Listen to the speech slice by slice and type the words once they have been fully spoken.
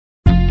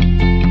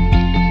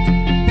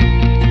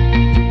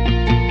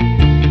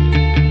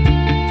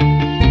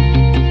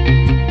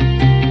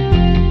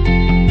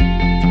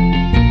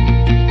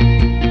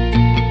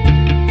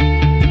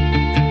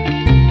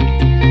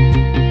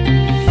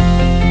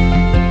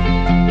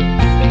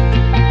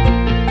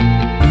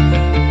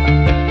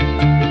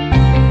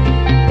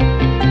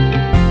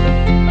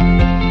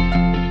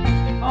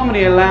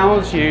Harmony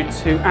allows you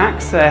to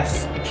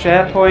access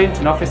SharePoint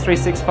and Office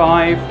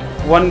 365,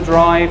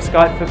 OneDrive,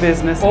 Skype for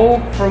Business, all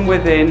from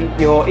within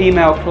your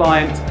email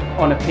client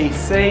on a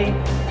PC,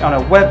 on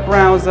a web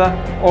browser,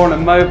 or on a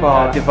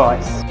mobile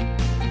device.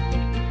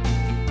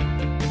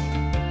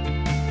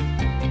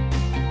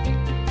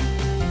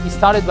 We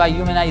started by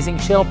humanizing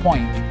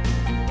SharePoint.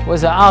 It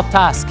was a hard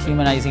task,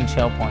 humanizing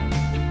SharePoint.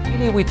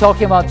 Really, we're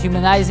talking about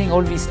humanizing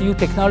all this new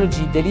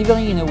technology,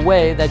 delivering in a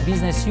way that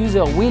business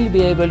users will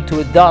be able to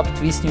adopt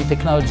this new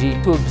technology,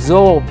 to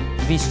absorb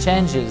these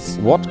changes.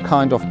 What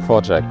kind of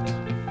project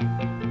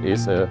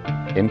is an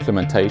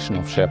implementation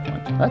of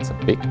SharePoint? That's a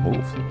big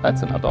move.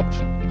 That's an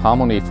adoption.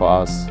 Harmony for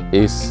us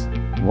is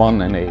one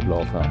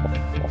enabler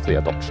of the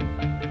adoption.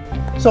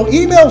 So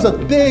email is a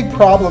big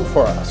problem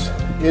for us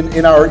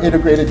in our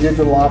integrated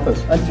digital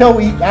office until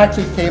we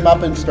actually came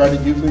up and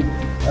started using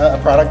a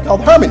product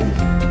called Harmony.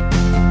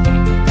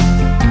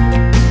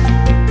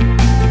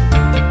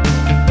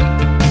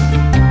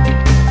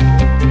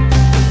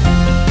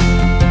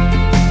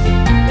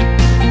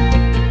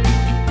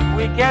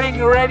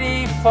 Getting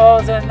ready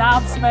for the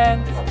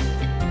announcement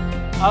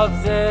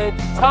of the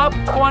top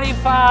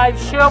 25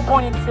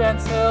 SharePoint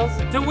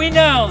influencers, the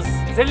winners,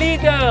 the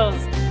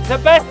leaders, the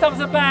best of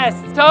the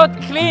best.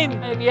 Todd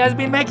Klein, he has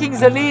been making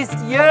the list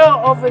year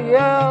over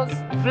years.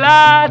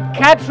 Vlad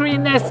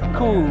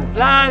Katrinescu.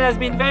 Vlad has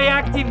been very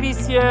active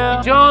this year.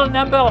 Joel,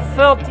 number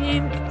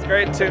 13. It's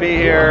great to be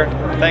here.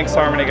 Thanks,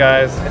 Harmony,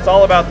 guys. It's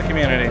all about the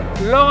community.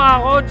 Laura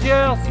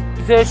Rogers,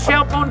 the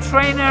SharePoint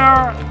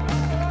trainer.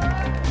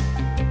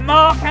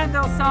 Mark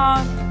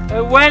Anderson,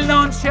 a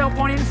well-known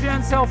SharePoint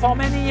influencer for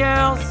many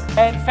years,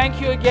 and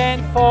thank you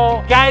again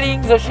for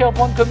guiding the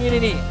SharePoint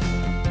community.